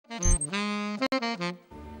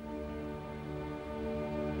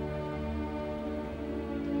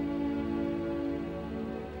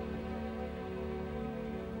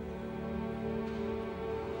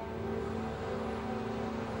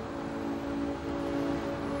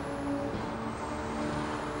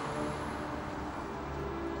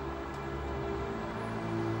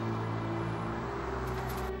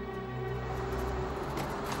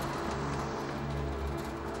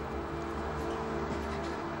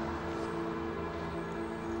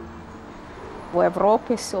U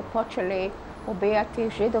Europi su počeli ubijati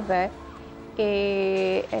Židove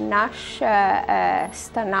i naš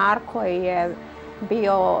stanar koji je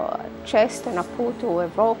bio često na putu u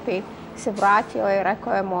Europi se vratio i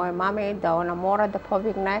rekao je mojoj mami da ona mora da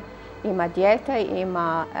pobjegne, ima dijete,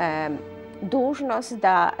 ima dužnost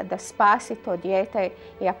da spasi to dijete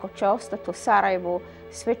i ako će ostati u Sarajevu,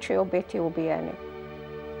 svi će biti ubijeni.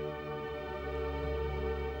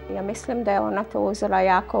 Ja mislim da je ona to uzela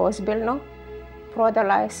jako ozbiljno.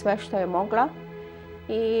 Prodala je sve što je mogla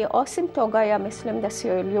i osim toga ja mislim da su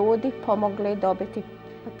joj ljudi pomogli dobiti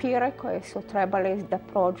papire koje su trebali da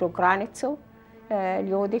prođu granicu.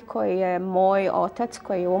 Ljudi koji je moj otac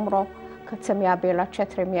koji je umro kad sam ja bila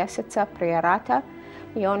 4 mjeseca prije rata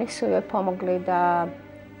i oni su joj pomogli da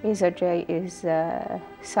izađe iz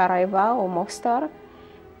Sarajeva u Mostar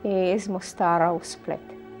i iz Mostara u Split.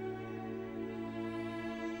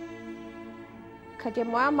 Kad je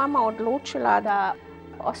moja mama odlučila da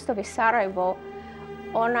ostavi Sarajevo,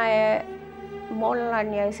 ona je molila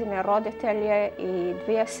njezine roditelje i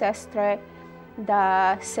 2 sestre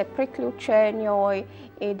da se priključe njoj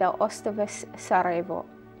i da ostave Sarajevo.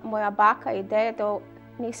 Moja baka i dedo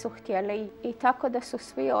nisu htjeli i tako da su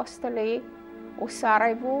svi ostali u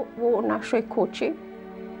Sarajevu u našoj kući.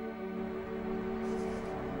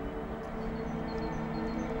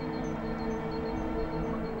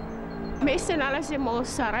 Mi se nalazimo u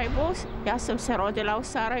Sarajevu, ja sam se rodila u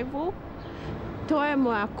Sarajevu, to je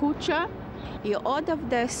moja kuća i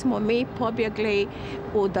odavde smo mi pobjegli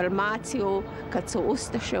u Dalmaciju kad su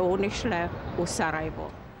ustaše uništile u Sarajevu.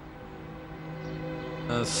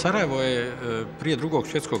 Sarajevo je prije Drugog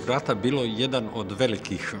svjetskog rata bilo jedan od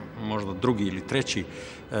velikih, možda drugi ili treći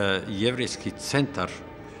jevrejski centar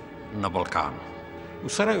na Balkanu. U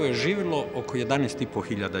Sarajevu je živjelo oko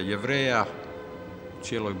 11.500 Jevreja, u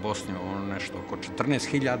cijeloj Bosni nešto oko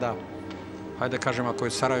 14.000. Hajde kažem, ako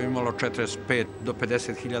je Sarajevo imalo 45 do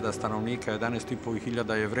 50.000 stanovnika,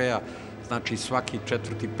 11.500 Jevreja, znači svaki 4.,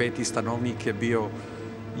 5. stanovnik je bio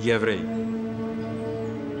Jevrej.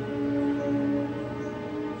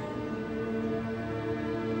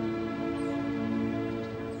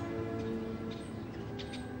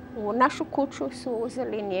 U našu kuću su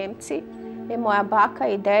uzeli Njemci i moja baka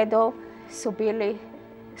i dedo su bili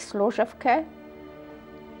služavke.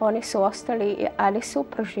 Oni su ostali, ali su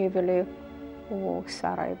preživjeli u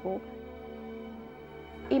Sarajevu.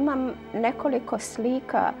 Imam nekoliko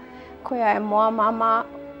slika koja je moja mama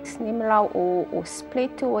snimila u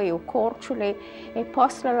Splitu i u Korčuli i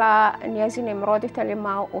poslala njezinim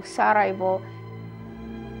roditeljima u Sarajevo.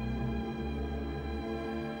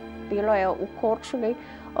 Bilo je u Korčuli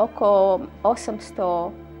oko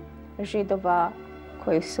 800 Židova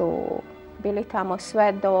koji su bili tamo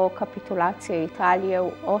sve do kapitulacije Italije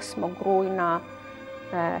 8. rujna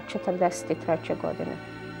 1943. godine.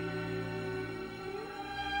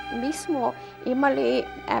 Mi smo imali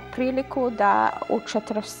priliku da u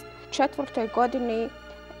 1944. godini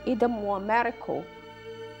idemo u Ameriku.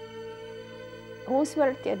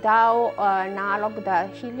 Roosevelt je dao nalog da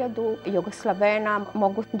 1000 Jugoslavena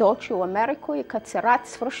mogu doći u Ameriku i kad se rat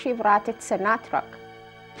svrši vratiti se natrag.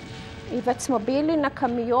 I već smo bili na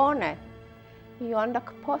kamione. I onda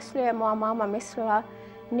poslije moja mama mislila,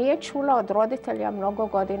 nije čula od roditelja mnogo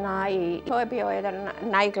godina i to je bio jedan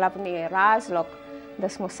najglavniji razlog da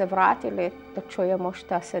smo se vratili da čujemo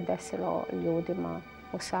šta se desilo ljudima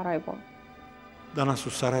u Sarajevu. Danas u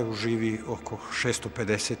Sarajevu živi oko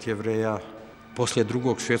 650 Jevreja. Poslije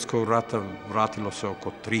Drugog svjetskog rata vratilo se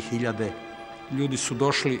oko 3000. Ljudi su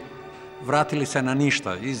došli, vratili se na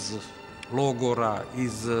ništa, iz logora,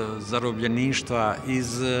 iz zarobljeništva,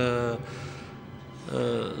 iz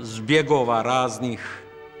zbjegova raznih.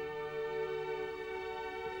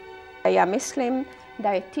 Ja mislim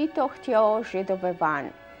da je Tito htio Židove van.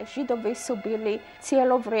 Židovi su bili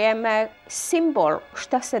cijelo vrijeme simbol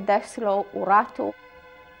šta se desilo u ratu.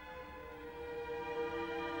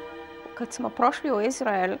 Kad smo prošli u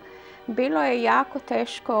Izrael, bilo je jako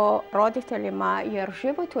teško roditeljima jer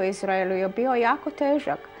život u Izraelu je bio jako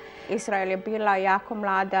težak. Izrael je bila jako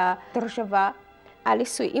mlada država, ali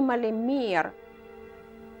su imali mir.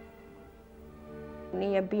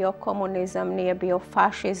 Nije bio komunizam, nije bio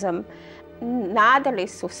fašizam. Nadali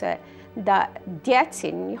su se da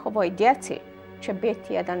njihovoj djeci će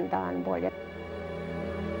biti jedan dan bolje.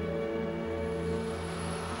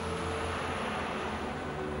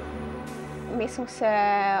 Mi smo se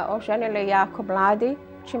oženili jako mladi,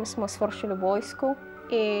 čim smo svršili vojsku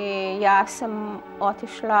i ja sam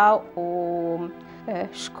otišla u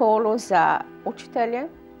školu za učitelje.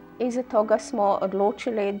 Iza toga smo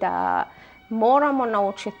odlučili da moramo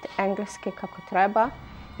naučiti engleski kako treba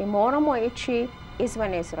i moramo ići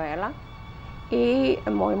izvan Izraela. I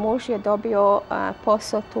moj muž je dobio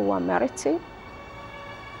posao tu u Americi.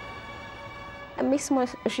 Mi smo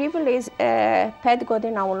živjeli 5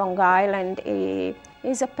 godina u Long Island i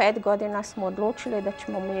za 5 godina smo odlučili da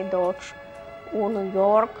ćemo mi doći u New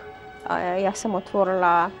York. Ja sam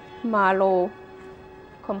otvorila malu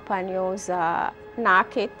kompaniju za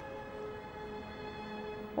nakit.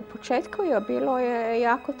 U početku je bilo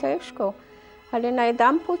jako teško, ali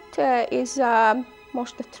najedanput iza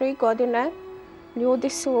možda 3 godine ljudi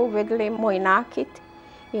su vidjeli moj nakit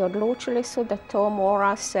i odlučili su da to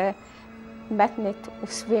mora se metniti u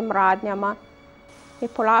svim radnjama. I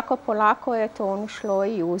polako je to ušlo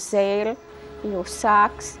i u Zale, i u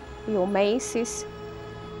Saks, i u Macy's.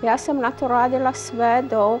 Ja sam na to radila sve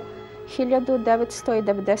do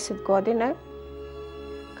 1990. godine,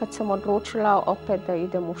 kad sam odlučila opet da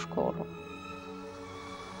idem u školu.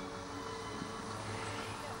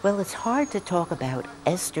 Well, it's hard to talk about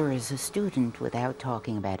Esther as a student without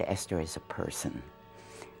talking about Esther as a person.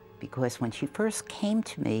 Because when she first came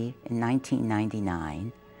to me in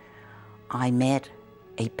 1999, I met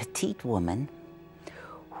a petite woman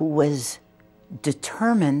who was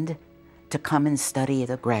determined to come and study at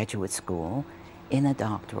a graduate school in a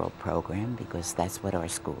doctoral program, because that's what our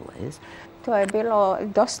school is. To je bilo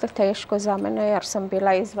dosta teško za mene jer sam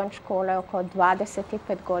bila izvan škole oko 25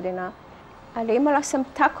 godina. Ali imala sam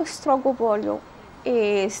tako strogu volju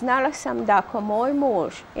i znala sam da ako moj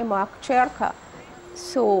muž i moja kćerka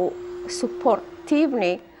su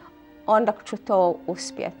suportivni, onda ću to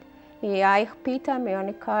uspjeti. I ja ih pitam i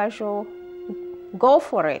oni kažu go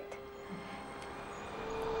for it.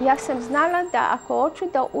 Ja sam znala da ako hoću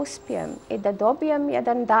da uspijem i da dobijem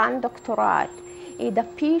jedan dan doktorat i da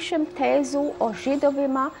pišem tezu o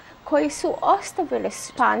Židovima koji su ostavili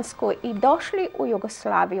Špansku i došli u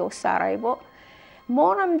Jugoslaviju, u Sarajevo,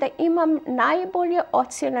 moram da imam najbolje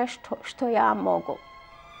ocjene što ja mogu.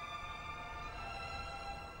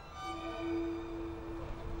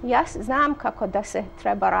 Ja znam kako da se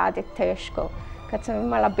treba raditi teško. Kad sam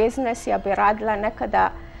imala biznes, ja bi radila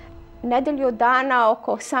nekada nedjelju dana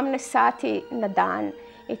oko 18 sati na dan.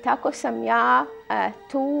 I tako sam ja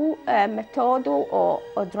tu metodu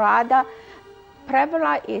od rada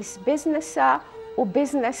prevela iz biznesa u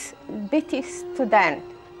biznes biti student.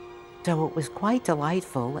 So it was quite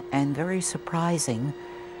delightful and very surprising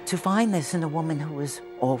to find this in a woman who was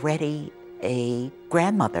already a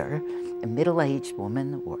grandmother, a middle-aged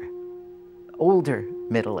woman or older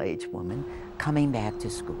middle-aged woman coming back to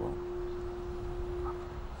school.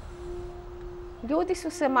 Ljudi su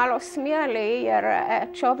se malo smijali jer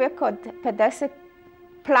čovjek od 50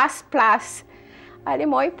 plus, ali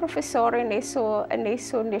moji profesori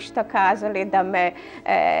nisu ništa kazali da me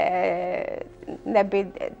ne bi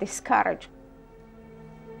discouraged.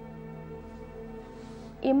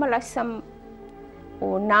 Imala sam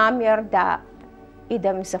u namjer da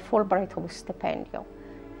idem za Fulbrightovu stipendiju.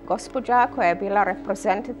 Gospođa koja je bila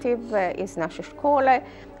reprezentativ iz naše škole,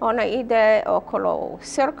 ona ide okolo u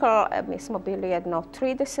circle, mi smo bili jedno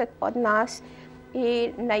 30 od nas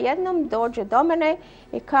i najednom dođe do mene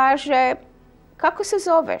i kaže kako se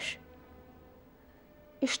zoveš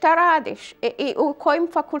i šta radiš i u kojem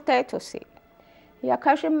fakultetu si. Ja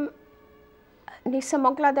kažem, nisam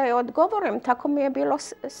mogla da joj odgovorim, tako mi je bilo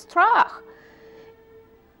strah.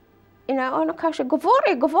 I ona kaže,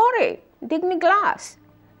 govori, digni glas.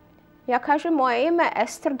 Ja kažem, moje ime je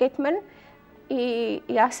Esther Gitman i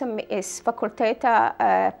ja sam iz fakulteta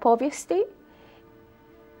povijesti.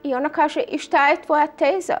 I ona kaže, i šta je tvoja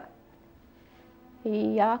teza?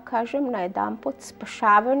 I ja kažem najedanput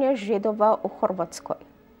spašavanje Židova u Hrvatskoj.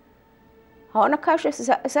 A ona kaže,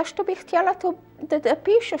 zašto bih htjela to da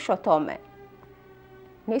pišeš o tome?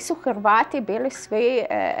 Nisu Hrvati bili svi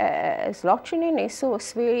zločini, nisu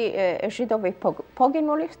svi Židovi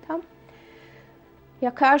poginuli tamo.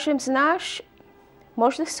 Ja kažem, znaš,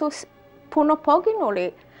 možda su puno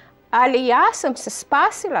poginuli, ali ja sam se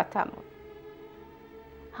spasila tamo.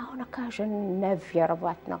 A ona kaže,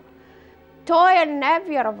 nevjerovatno. To je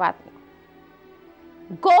nevjerovatno.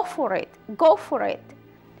 Go for it.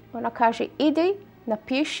 Ona kaže, idi,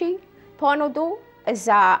 napiši ponudu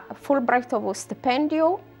za Fulbrightovu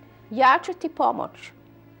stipendiju, ja ću ti pomoći.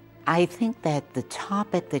 I think that the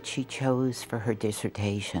topic that she chose for her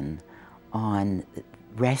dissertation on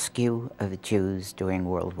rescue of Jews during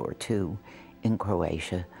World War II in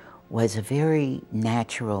Croatia was a very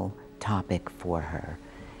natural topic for her.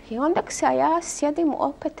 I onda se ja sjedim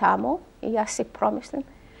opet tamo i ja si promislim,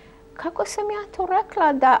 kako sam ja to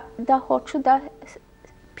rekla da hoću da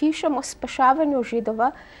pišem o spašavanju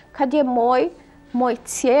Židova kad je moj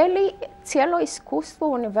cijelo iskustvo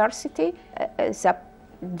u univerziti za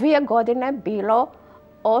 2 godine bilo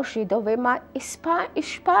o Židovima iz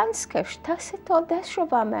Španske. Šta se to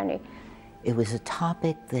dešava meni? It was a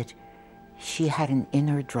topic that she had an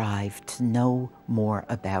inner drive to know more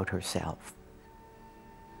about herself.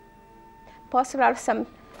 Poslala sam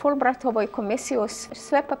Fulbrightovoj komisiju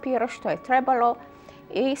sve papire što je trebalo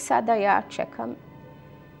i sada ja čekam.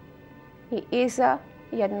 I iza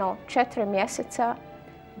jedno 4 mjeseca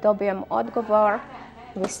dobijem odgovor,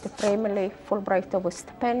 vi ste primili Fulbrightovu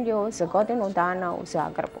stipendiju za godinu dana u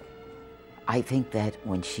Zagrebu. I think that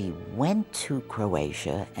when she went to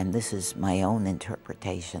Croatia, and this is my own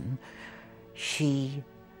interpretation, she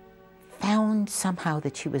found somehow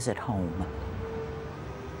that she was at home.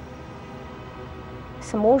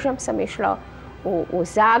 S mužem sam išla u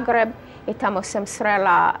Zagreb i tamo sam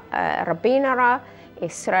srela rabinara i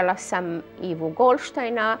srela sam Ivu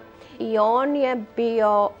Goldsteina i on je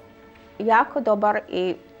bio jako dobar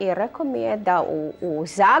i rekao mi je da u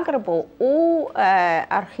Zagrebu u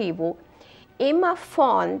arhivu ima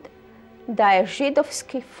fond, da je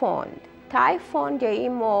židovski fond. Taj fond je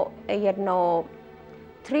imao jedno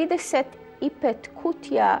 35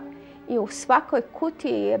 kutija i u svakoj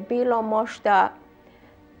kutiji je bilo možda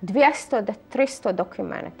 200 do 300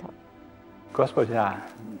 dokumenta. Gospođa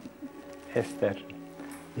Ester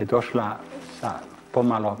je došla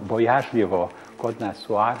pomalo bojažljivo kod nas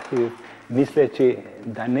u arhiv, misleći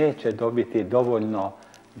da neće dobiti dovoljno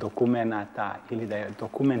dokumenata ili da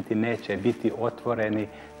dokumenti neće biti otvoreni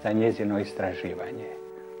za njezino istraživanje.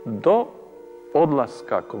 Do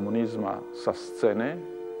odlaska komunizma sa scene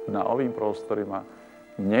na ovim prostorima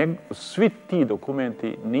svi ti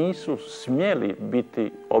dokumenti nisu smjeli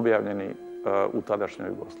biti objavljeni u tadašnjoj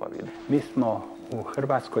Jugoslaviji. Mi smo u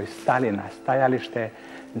Hrvatskoj stali na stajalište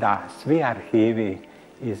da svi arhivi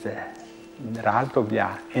iz razdoblja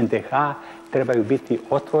NDH trebaju biti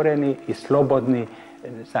otvoreni i slobodni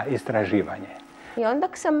za istraživanje. I onda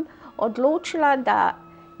sam odlučila da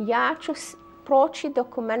ja ću proći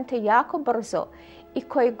dokumente jako brzo i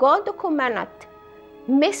koji god dokument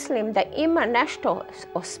mislim da ima nešto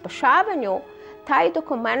o spašavanju, taj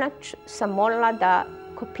dokument sam molila da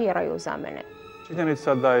kopiraju za mene.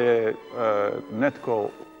 Činjenica da je netko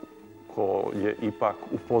ko je ipak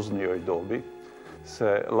u poznijoj dobi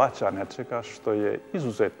se laća nečega što je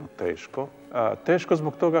izuzetno teško. Teško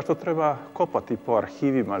zbog toga što treba kopati po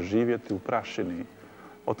arhivima, živjeti u prašini,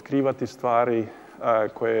 otkrivati stvari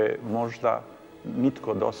koje možda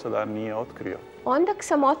nitko do sada nije otkrio. Onda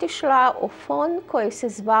sam otišla u fond koji se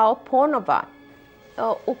zvao Ponova.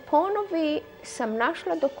 U Ponovi sam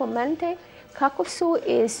našla dokumente kako su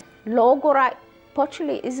iz logora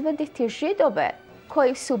počeli izvaditi Židove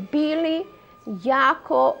koji su bili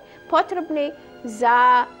jako potrebni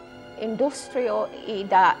za industriju i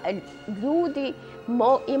da ljudi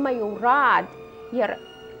imaju rad. Jer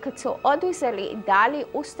kad su oduzeli i dali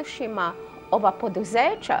ustašima ova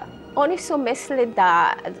poduzeća, oni su mislili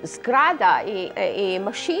da zgrada i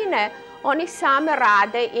mašine oni same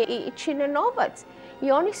rade i čine novac.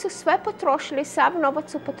 I oni su sve potrošili, sav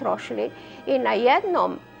novac su potrošili i na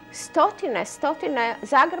jednom stotine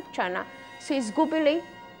Zagrebčana su izgubili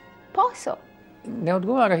posao. Ne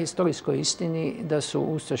odgovara historijskoj istini da su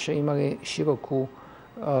ustaše imali široku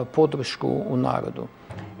podršku u narodu.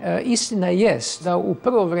 Istina jest da u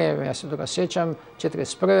prvo vrijeme, ja se toga sjećam,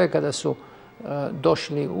 1941. kada su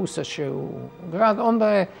došli ustaše u grad, onda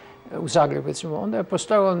je u Zagreb, recimo, onda je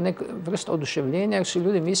postojala neka vrsta oduševljenja jer su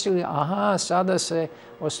ljudi mislili, aha, sada se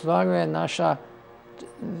ostvaruje naša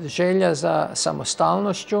želja za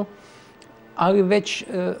samostalnošću, ali već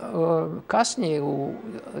kasnije u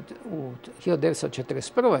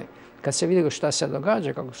 1941. kad se vidjelo šta se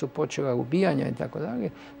događa, kako su počela ubijanja i tako dalje,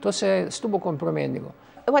 to se stubokom promijenilo.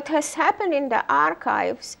 What has happened in the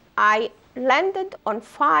archives, I landed on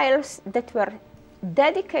files that were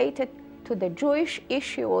dedicated to the Jewish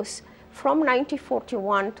issues from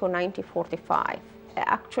 1941 to 1945.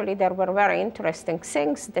 Actually, there were very interesting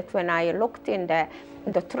things that when I looked in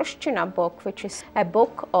the Truščina book, which is a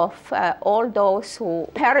book of all those who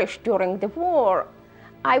perished during the war,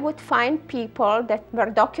 I would find people that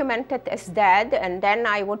were documented as dead, and then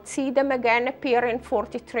I would see them again appear in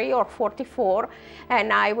 43 or 44,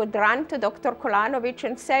 and I would run to Dr. Kolanovic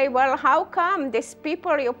and say, well, how come these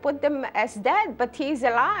people, you put them as dead, but he's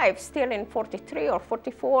alive still in 43 or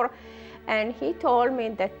 44? And he told me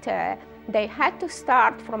that they had to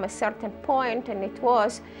start from a certain point, and it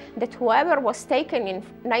was that whoever was taken in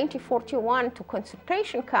 1941 to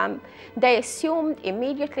concentration camp, they assumed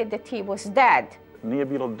immediately that he was dead. Nije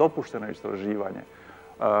bilo dopušteno istraživanje.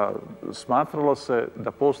 Smatralo se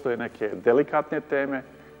da postoje neke delikatne teme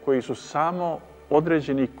koji su samo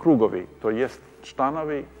određeni krugovi, to jest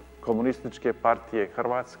članovi Komunističke partije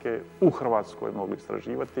Hrvatske u Hrvatskoj mogli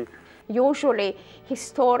istraživati. Usually,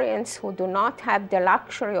 historians who do not have the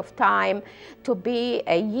luxury of time to be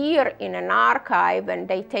a year in an archive, and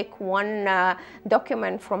they take one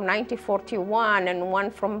document from 1941 and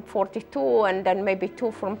one from 42 and then maybe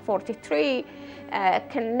two from 43,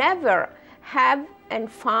 can never have and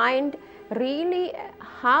find really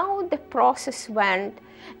how the process went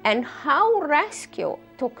and how rescue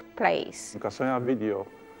took place. Kad sam ja vidio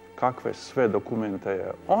kakve sve dokumente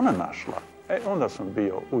je ona našla, onda sam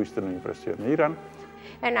bio uistinu impresioniran.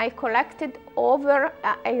 And I collected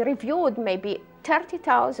I reviewed maybe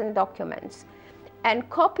 30,000 documents and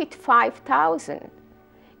copied 5,000.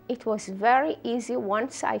 It was very easy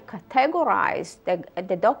once I categorized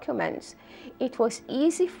the documents. It was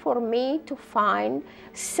easy for me to find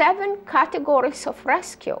 7 categories of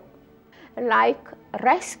rescue, like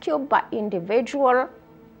rescue by individual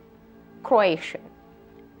Croatian,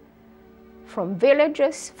 from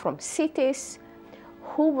villages, from cities,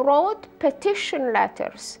 who wrote petition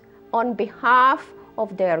letters on behalf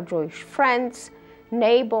of their Jewish friends,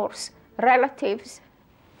 neighbors, relatives,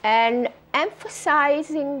 and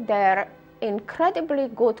emphasizing their incredibly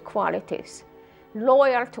good qualities: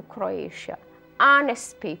 loyal to Croatia,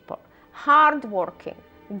 honest people, hardworking,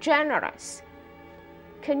 generous.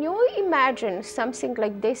 Can you imagine something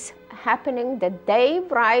like this happening, that they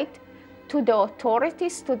write to the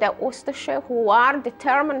authorities, to the Ustaše who are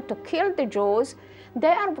determined to kill the Jews?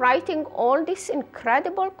 They are writing all these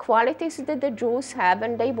incredible qualities that the Jews have,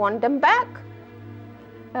 and they want them back.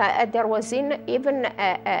 There was even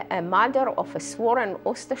a mother of a sworn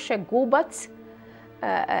Ustaše, Gubac,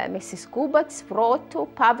 Mrs. Gubac, wrote to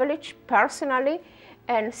Pavelić personally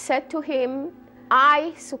and said to him,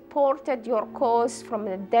 I supported your cause from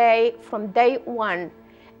day one,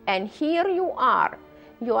 and here you are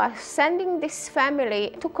sending this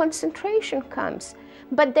family to concentration camps,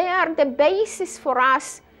 but they are the basis for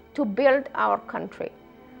us to build our country.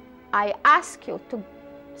 I ask you to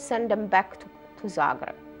send them back to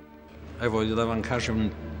Zagreb. Evo da vam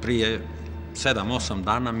kažem, prije 7-8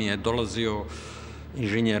 dana mi je dolazio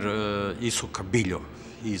inženjer Isuka Biljo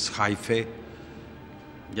iz Hajfe,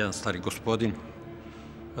 jedan stari gospodin,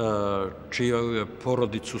 čiju je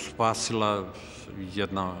porodicu spasila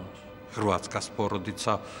jedna hrvatska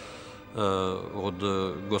porodica od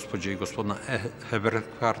gospođe i gospodina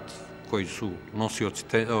Heberhardt, koji su nosioci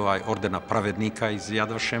ordena pravednika iz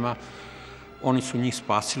Yad Vašema. Oni su njih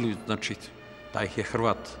spasili, znači taj je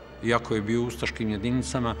Hrvat, iako je bio u ustaškim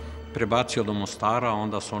jedinicama, prebacio do Mostara,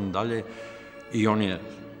 onda su oni dalje i on je,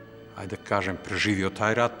 ajde kažem, preživio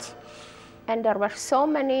taj rat. And there were so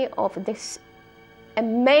many of these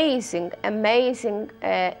amazing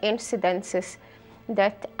incidences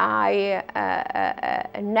that I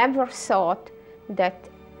never thought that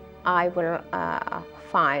I will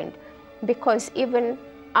find, because even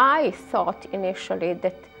I thought initially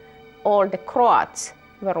that all the Croats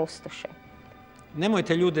were Ustaše.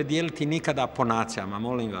 Nemojte ljude dijeliti nikada po nacijama,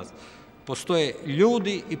 molim vas. Postoje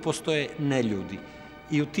ljudi i postoje neljudi.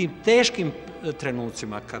 I u tim teškim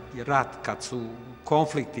trenucima, kad je rat, kad su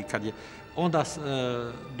konflikti, onda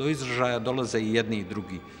do izražaja dolaze i jedni i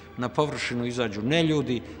drugi. Na površinu izađu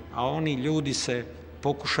neljudi, a oni ljudi se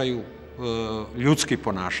pokušaju ljudski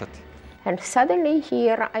ponašati. And suddenly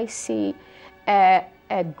here I see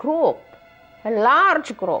a group, a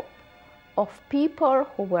large group of people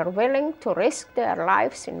who were willing to risk their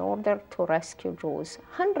lives in order to rescue Jews.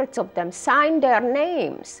 Hundreds of them signed their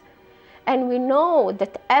names. And we know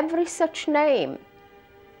that every such name,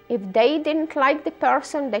 if they didn't like the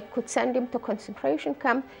person, they could send him to concentration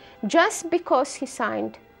camp just because he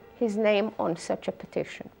signed his name on such a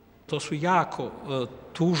petition. To su jako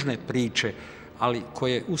tužne priče, ali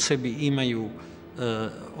koje u sebi imaju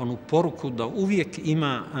onu poruku da uvijek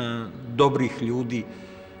ima dobrih ljudi,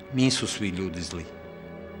 nisu svi ljudi zli.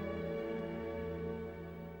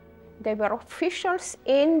 They were officials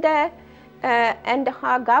in the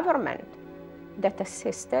Haag government that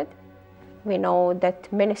assisted, We know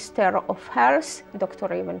that Minister of Health,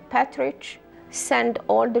 Dr. Ivan Petric, sent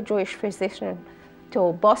all the Jewish physicians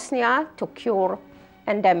to Bosnia to cure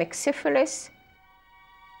endemic syphilis.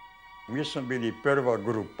 Mi smo bili prva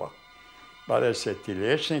grupa, 20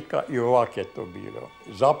 liječnika i ovak je to bilo.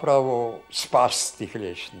 Zapravo spas tih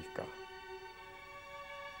liječnika.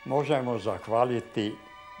 Možemo zahvaliti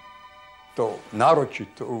to,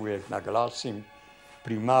 naročito uvijek naglasim,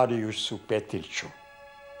 primarijusu Petriću,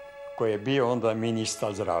 koji je bio onda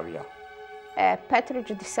ministar zdravlja. Petric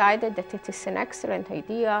decided that it is an excellent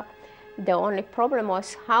idea. The only problem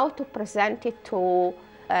was how to present it to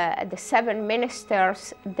the 7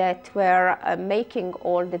 ministers that were making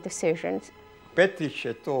all the decisions. Petrić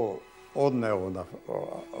je to odneo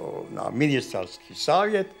na ministarski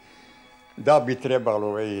savjet da bi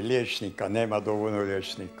trebalo liječnika, nema dovoljno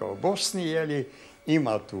liječnika u Bosni, jer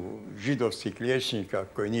ima tu židovskih liječnika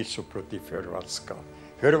koji nisu protiv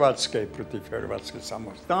Hrvatske i protiv hrvatske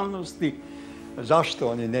samostalnosti. Zašto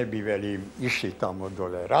oni ne bi išli tamo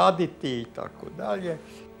dole raditi i tako dalje. U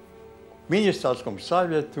ministarskom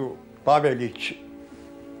savjetu Pavelić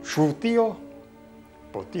šutio,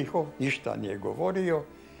 potiho, ništa nije govorio.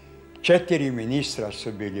 4 ministra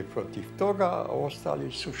su bili protiv toga, a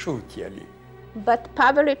ostali su šutjeli. But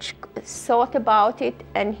Pavelić thought about it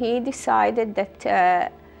and he decided that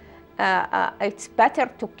it's better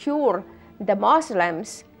to cure the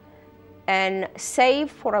Muslims and save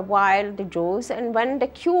for a while the Jews, and when the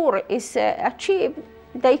cure is achieved,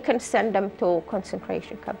 they can send them to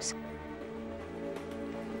concentration camps.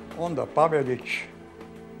 Onda Pavelić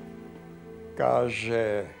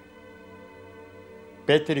kaže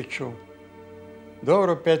Petriću,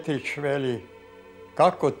 dobro Petrić, veli,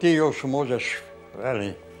 kako ti još možeš,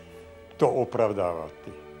 veli, to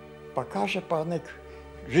opravdavati? Pa kaže, pa nek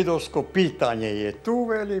židovsko pitanje je tu,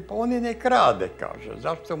 veli, pa oni nek rade, kaže.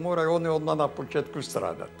 Zašto moraju oni odmah na početku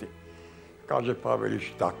stradati? Kaže Pavelić,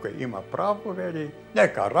 tako je, ima pravo, veli,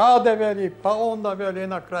 neka rade, veli, pa onda, veli,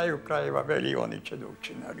 na kraju krajeva, veli, oni će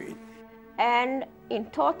doći na red. And in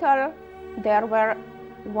total, there were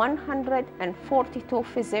 142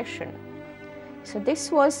 physicians. So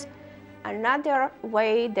this was another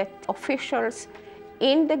way that officials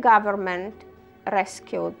in the government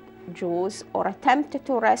rescued Jews or attempted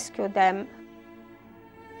to rescue them.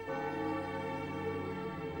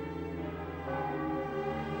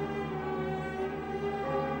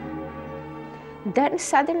 Then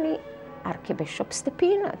suddenly, Archbishop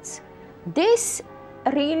Stepinac. This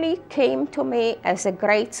really came to me as a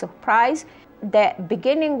great surprise. The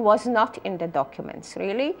beginning was not in the documents,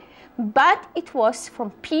 really, but it was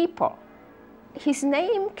from people. His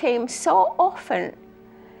name came so often,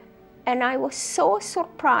 and I was so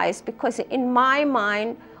surprised because in my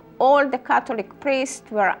mind, all the Catholic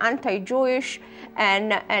priests were anti-Jewish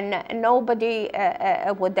and nobody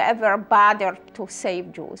would ever bother to save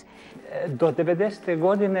Jews. Do 90.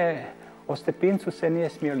 godine o Stepincu se nije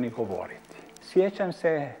smjelo ni govoriti. Sjećam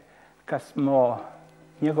se kad smo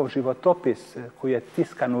njegov životopis koji je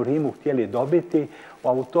tiskan u Rimu htjeli dobiti, u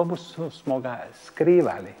autobusu smo ga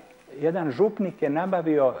skrivali. Jedan župnik je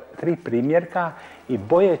nabavio 3 primjerka i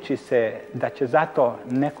bojeći se da će zato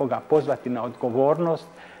nekoga pozvati na odgovornost,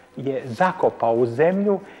 je zakopao u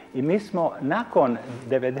zemlju i mi smo nakon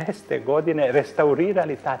 90. godine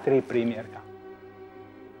restaurirali ta 3 primjerka.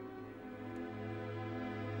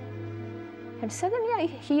 And suddenly I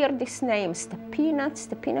hear this name,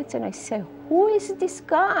 Stepinac, and I say, who is this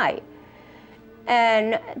guy?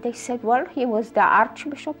 And they said, well, he was the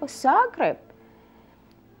Archbishop of Zagreb.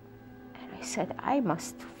 And I said, I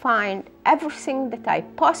must find everything that I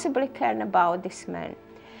possibly can about this man.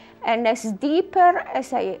 And as deeper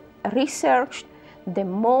as I researched, the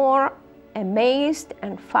more amazed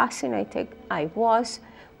and fascinated I was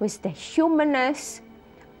with the humanness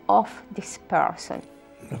of this person.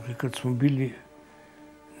 Dakle, kad smo bili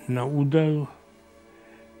na udaru,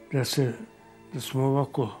 da smo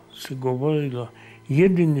ovako se govorilo,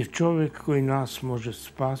 jedini čovjek koji nas može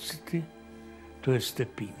spasiti, to je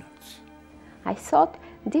Stepinac. I thought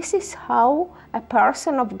this is how a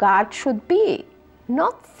person of God should be.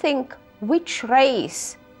 Not think which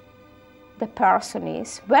race the person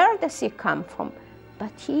is, where does he come from,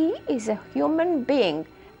 but he is a human being,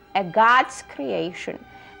 a God's creation,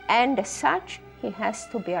 and as such, he has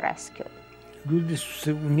to be rescued. Ljudi su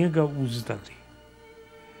se u njega uzdali,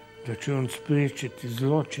 da će on spriječiti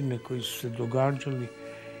zločine koji su se događali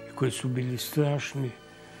i koji su bili strašni,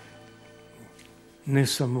 ne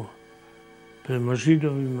samo prema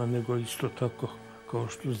Židovima, nego isto tako, kao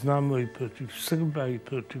što znamo, i protiv Srba i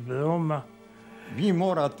protiv Roma. Vi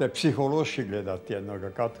morate psihološki gledati jednog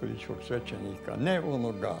katoličkog svećenika, ne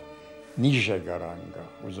onoga nižega ranga,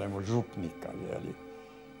 uzmemo župnika, jeli,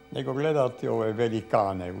 nego gledati ove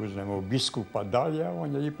velikane, uzmemo biskupa dalje,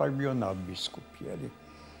 on je ipak bio nadbiskup, jeli.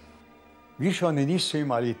 Više oni nisu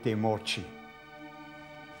imali te moći,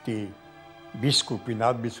 ti biskupi,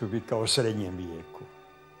 nadbiskupi kao u srednjem vijeku.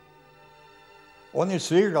 Oni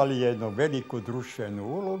su igrali jednu veliku društvenu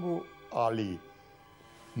ulogu, ali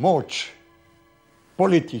moć,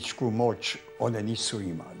 političku moć, one nisu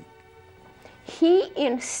imali. He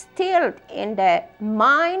instilled in the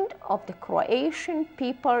mind of the Croatian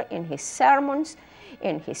people, in his sermons,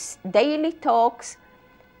 in his daily talks,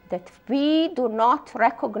 that we do not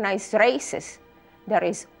recognize races. There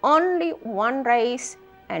is only one race,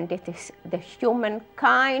 and it is the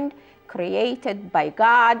humankind created by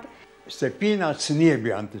God. Stepinac nije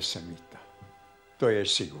bio antisemita, to je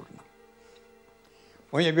sigurno.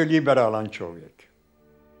 On je bio liberalan čovjek.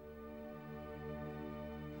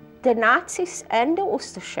 The Nazis and the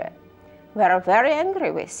Ustaše were very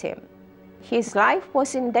angry with him. His life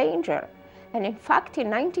was in danger, and in fact in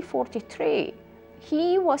 1943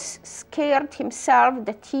 he was scared himself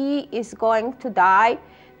that he is going to die,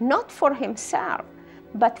 not for himself,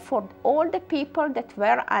 but for all the people that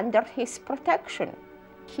were under his protection.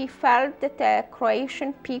 He felt that the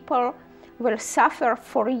Croatian people will suffer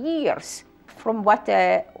for years from what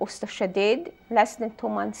the Ustaše did less than 2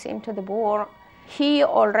 months into the war. He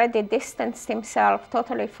already distanced himself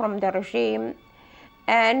totally from the regime,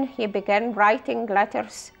 and he began writing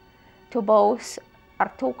letters to both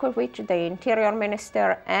Artuković, the interior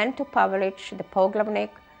minister, and to Pavelić, the poglavnik,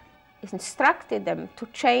 instructed them to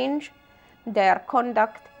change their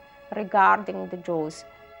conduct regarding the Jews.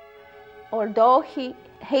 Although he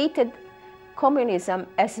hated communism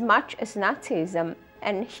as much as Nazism,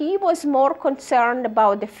 and he was more concerned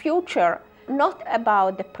about the future, not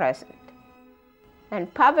about the present.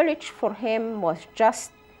 And Pavelić for him was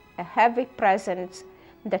just a heavy presence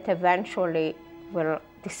that eventually will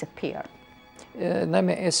disappear.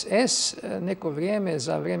 Naime, SS neko vrijeme,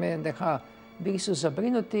 za vrijeme NDH, bili su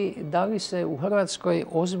zabrinuti da li se u Hrvatskoj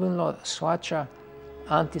ozbiljno shvaća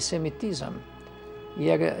antisemitizam,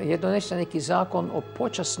 jer je donesen neki zakon o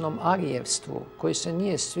počasnom arijevstvu koji se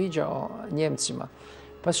nije sviđao Njemcima.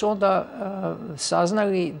 Pa su onda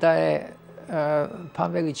saznali da je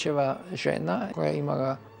Pavelićeva žena, koja je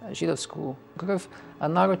imala židovsku krv, a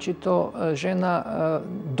naročito žena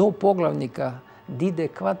do poglavnika Dide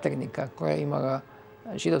Kvaternika, koja je imala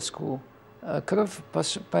židovsku krv,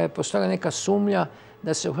 pa je postojala neka sumnja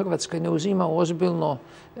da se u Hrvatskoj ne uzima ozbiljno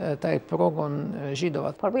taj progon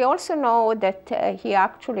Židova. But we also know that he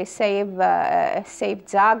actually saved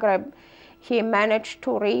Zagreb. He managed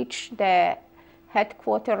to reach the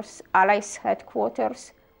headquarters, Allies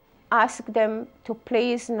headquarters, asked them to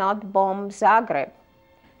please not bomb Zagreb.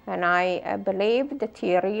 And I believe that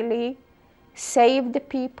he really saved the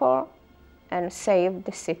people and saved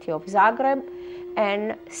the city of Zagreb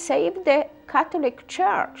and saved the Catholic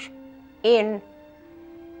Church in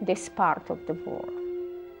this part of the war.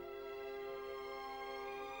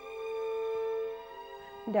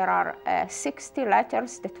 There are 60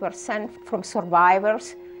 letters that were sent from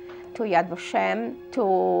survivors to Yad Vashem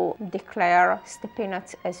to declare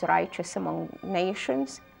Stepinac as righteous among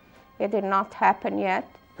nations. It did not happen yet.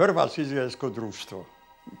 Hrvatsko-izraelsko društvo,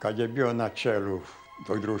 kad je bio na čelu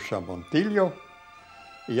tog društva Montiljo,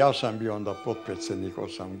 i ja sam bio onda potpredsjednik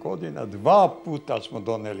 8 godina, 2 puta smo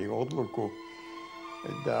doneli odluku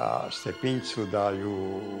da Stepincu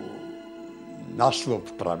daju naslov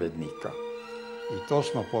pravednika. I to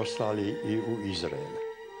smo poslali i u Izrael.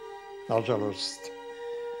 Nažalost,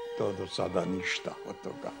 to do sada ništa od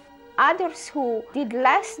toga. Others who did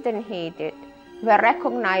less than he did were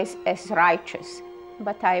recognized as righteous.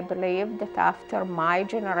 But I believe that after my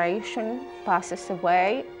generation passes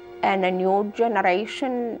away and a new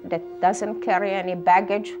generation that doesn't carry any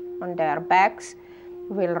baggage on their backs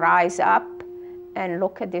will rise up and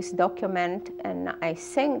look at this document, and I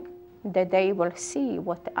think that they will see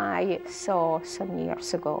what I saw some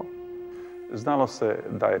years ago. Znalo se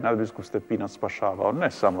da je nadbiskup Stepinac spašavao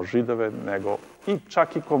ne samo Židove, nego i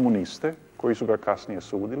čak i komuniste koji su ga kasnije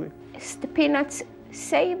sudili. Stepinac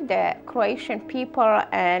saved the Croatian people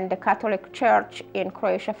and the Catholic Church in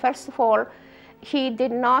Croatia. First of all, he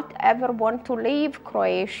did not ever want to leave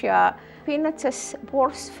Croatia. Stepinac's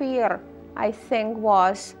worst fear, I think,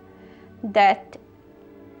 was that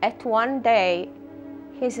at one day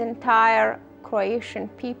his entire Croatian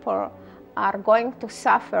people are going to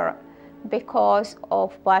suffer because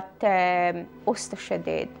of what Ustaše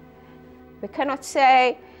did. We cannot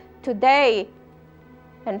say today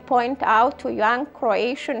and point out to young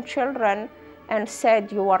Croatian children and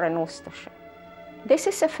said, you are an Ustaše. This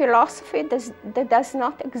is a philosophy that does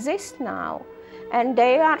not exist now, and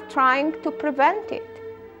they are trying to prevent it.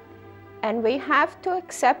 And we have to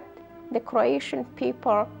accept the Croatian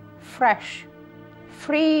people fresh,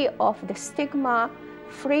 free of the stigma,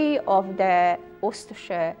 free of the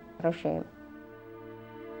Ustaše regime.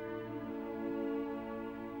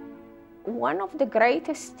 One of the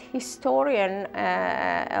greatest historian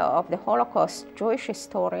of the Holocaust, Jewish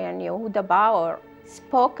historian, Yehuda Bauer,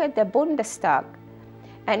 spoke at the Bundestag,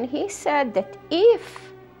 and he said that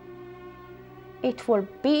if it will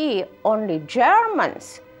be only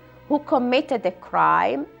Germans who committed a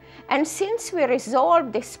crime, and since we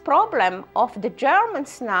resolved this problem of the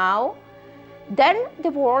Germans now, then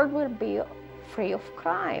the world will be free of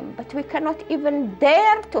crime. But we cannot even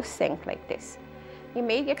dare to think like this.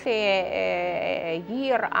 Immediately a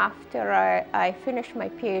year after I finished my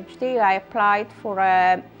PhD, I applied for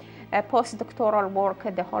a postdoctoral work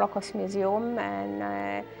at the Holocaust Museum,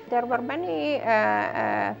 and there were many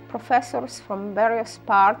professors from various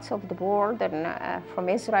parts of the world and from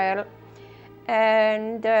Israel,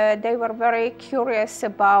 and they were very curious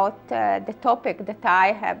about the topic that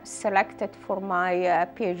I have selected for my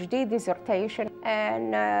PhD dissertation.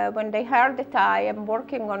 And when they heard that I am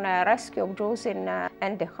working on a rescue of Jews in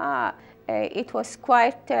NDH, it was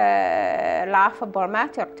quite a laughable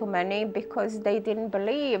matter to many because they didn't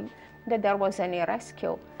believe that there was any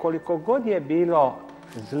rescue. Koliko god je bilo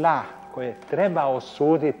zla koje treba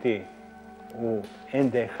osuditi u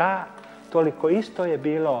NDH, toliko isto je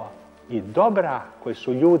bilo i dobra koje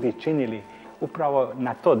su ljudi činili. Upravo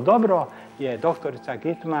na to dobro je doktorica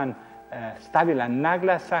Gitman stavila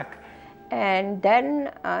naglasak. And then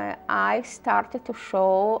I started to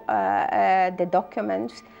show the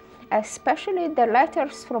documents, especially the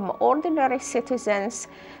letters from ordinary citizens,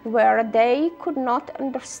 where they could not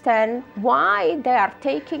understand why they are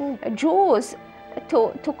taking Jews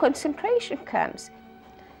to concentration camps.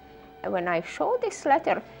 And when I showed this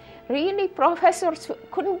letter, really professors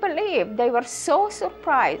couldn't believe. They were so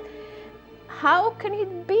surprised. How can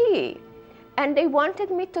it be? And they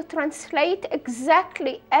wanted me to translate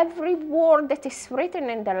exactly every word that is written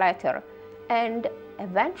in the letter. And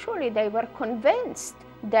eventually they were convinced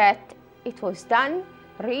that it was done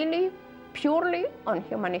really purely on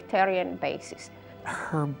humanitarian basis.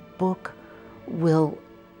 Her book will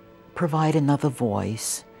provide another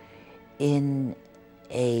voice in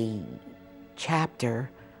a chapter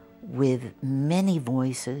with many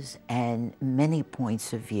voices and many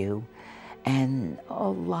points of view and a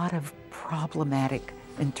lot of problematic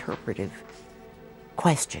interpretive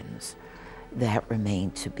questions that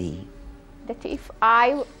remain to be. That if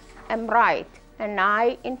I am right and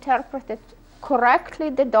I interpreted correctly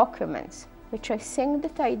the documents, which I think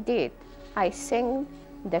that I did, I think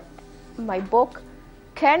that my book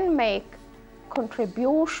can make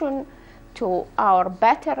contribution to our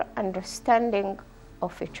better understanding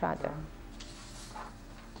of each other.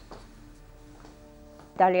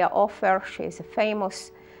 Dalia Ofer, she is a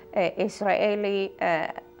famous Israeli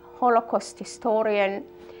Holocaust historian,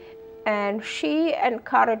 and she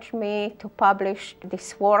encouraged me to publish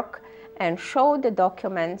this work and show the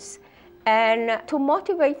documents and to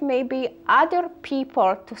motivate maybe other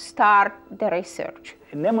people to start the research.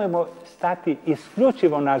 Nemojmo stati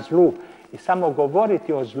isključivo na zlu i samo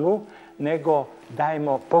govoriti o zlu, nego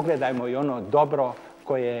pogledajmo i ono dobro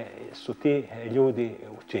koje su ti ljudi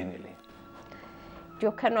učinili.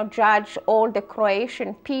 You cannot judge all the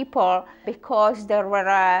Croatian people because there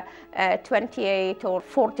were 28 or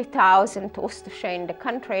 40,000 Ustaše in the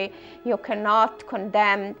country. You cannot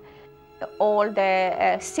condemn all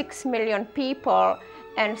the 6 million people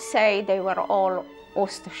and say they were all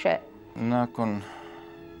Ustaše. Nakon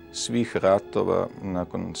svih ratova,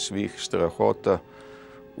 nakon svih strahota,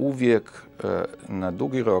 uvijek na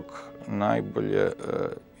dugi rok najbolje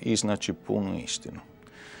iznaći punu istinu.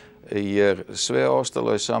 Jer sve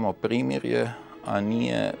ostalo je samo primirje, a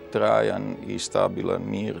nije trajan i stabilan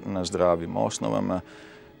mir na zdravim osnovama.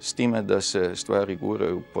 S time da se stvari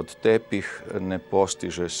guraju pod tepih, ne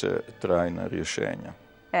postiže se trajna rješenja.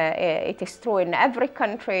 It is true in every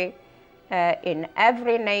country, in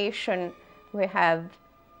every nation. We have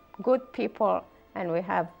good people and we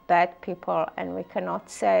have bad people, and we cannot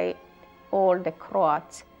say all the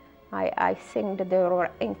Croats. I think that there were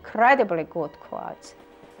incredibly good Croats.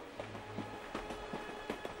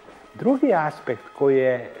 Drugi aspekt koji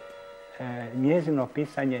je njezino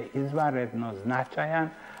pisanje izvanredno značajan,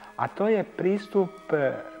 a to je pristup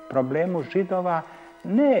problemu Židova,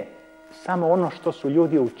 ne samo ono što su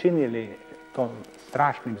ljudi učinili tom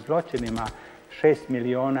strašnim zločinima, 6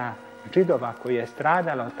 miliona Židova koji je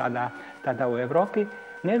stradalo tada u Europi,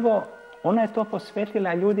 nego Ona je to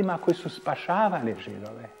posvetila ljudima koji su spašavali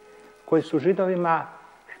Židove, koji su Židovima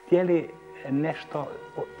htjeli nešto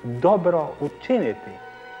dobro učiniti.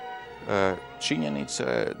 Činjenica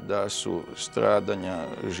je da su stradanja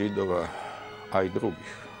Židova, a i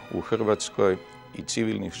drugih u Hrvatskoj i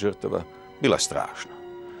civilnih žrtava bila strašna.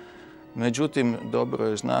 Međutim, dobro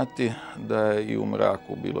je znati da je i u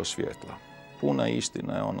mraku bilo svjetla. Puna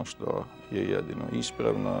istina je ono što je jedino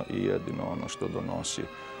ispravno i jedino ono što donosi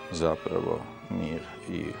zapravo mir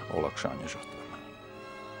i olakšanje žrtvama.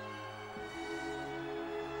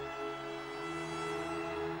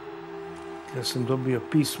 Ja sam dobio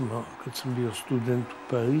pismo kad sam bio student u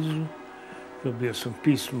Parizu. Dobio sam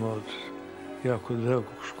pismo od jako dragog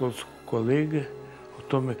školskog kolege o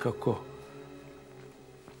tome kako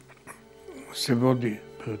se vodi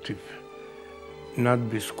protiv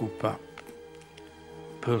nadbiskupa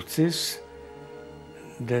proces,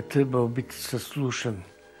 da je trebao biti saslušan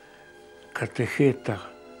kateheta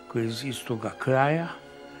koji je iz istoga kraja,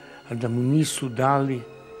 a da mu nisu dali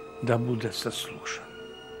da bude saslušan.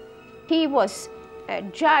 He was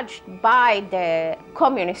judged by the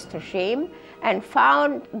communist regime and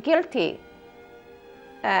found guilty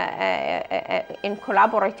in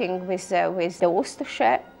collaborating with the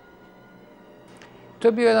Ustaše. To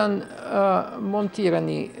je bio jedan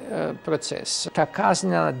montirani proces. Ta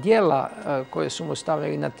kaznena djela koje su mu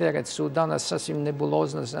stavili na teret su danas sasvim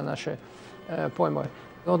nebulozna za naše pojmove.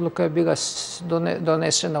 Odluka je bila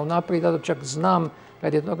donesena unaprijed, da čak znam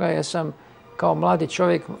radi toga jer sam kao mladi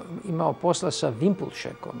čovjek imao posla sa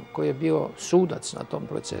Vimpulšekom, koji je bio sudac na tom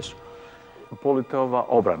procesu. Politeova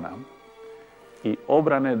obrana i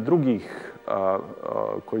obrane drugih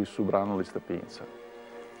koji su branili Stepinca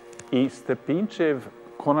i Stepinčev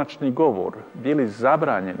konačni govor bili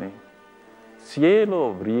zabranjeni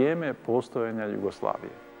cijelo vrijeme postojanja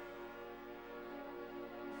Jugoslavije.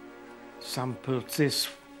 Sam proces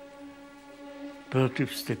protiv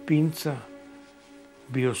Stepinca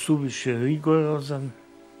bio suviše rigorozan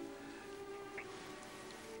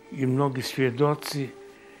i mnogi svjedoci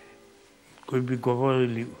koji bi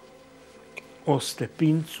govorili o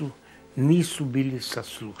Stepincu nisu bili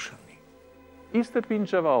saslušani. I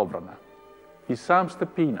Stepinčeva obrana i sam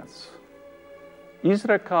Stepinac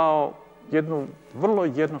izrekao jednu vrlo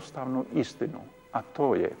jednostavnu istinu, a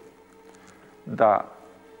to je da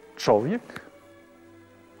čovjek,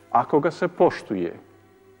 ako ga se poštuje,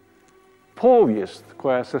 povijest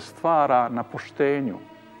koja se stvara na poštenju,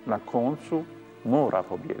 na koncu mora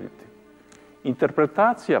pobijediti.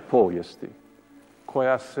 Interpretacija povijesti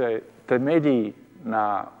koja se temelji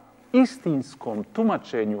na istinskom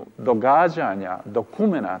tumačenju događanja,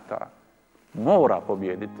 dokumenata, mora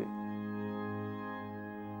pobijediti.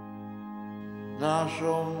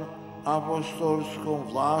 Našom apostolskom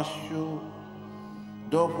vlašću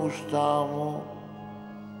dopuštamo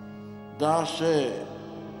da se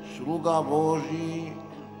sluga Božji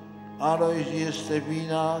Alojzije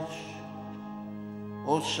Stepinac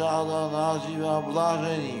od sada naziva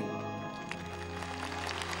blaženim.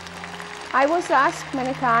 I was asked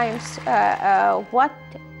many times what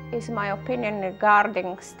is my opinion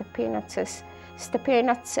regarding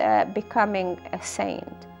Stepinac becoming a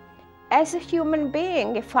saint. As a human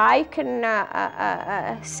being, if I can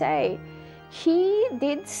say, he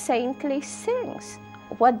did saintly things.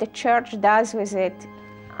 What the church does with it,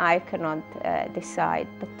 I cannot decide.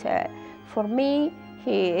 But for me,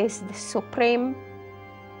 he is the supreme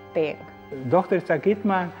being. Doktorica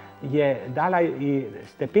Gitman je dala i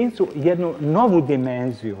Stepincu jednu novu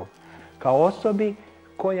dimenziju kao osobi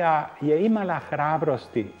koja je imala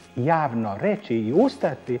hrabrosti javno reći i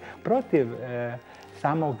ustati protiv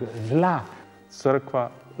samog zla. Crkva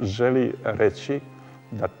želi reći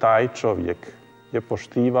da taj čovjek je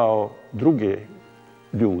poštivao druge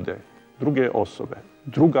ljude, druge osobe,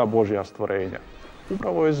 druga Božja stvorenja.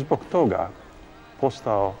 Upravo je zbog toga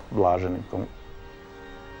postao blaženikom.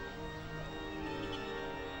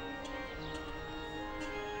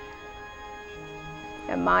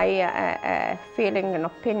 My feeling and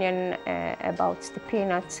opinion about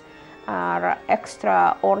Stepinac are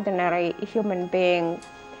extraordinary human being,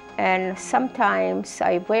 and sometimes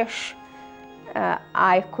I wish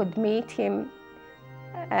I could meet him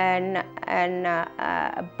and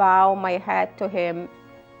bow my head to him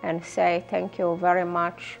and say thank you very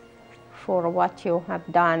much for what you have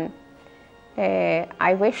done.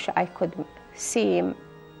 I wish I could see him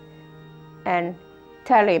and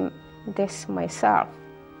tell him this myself.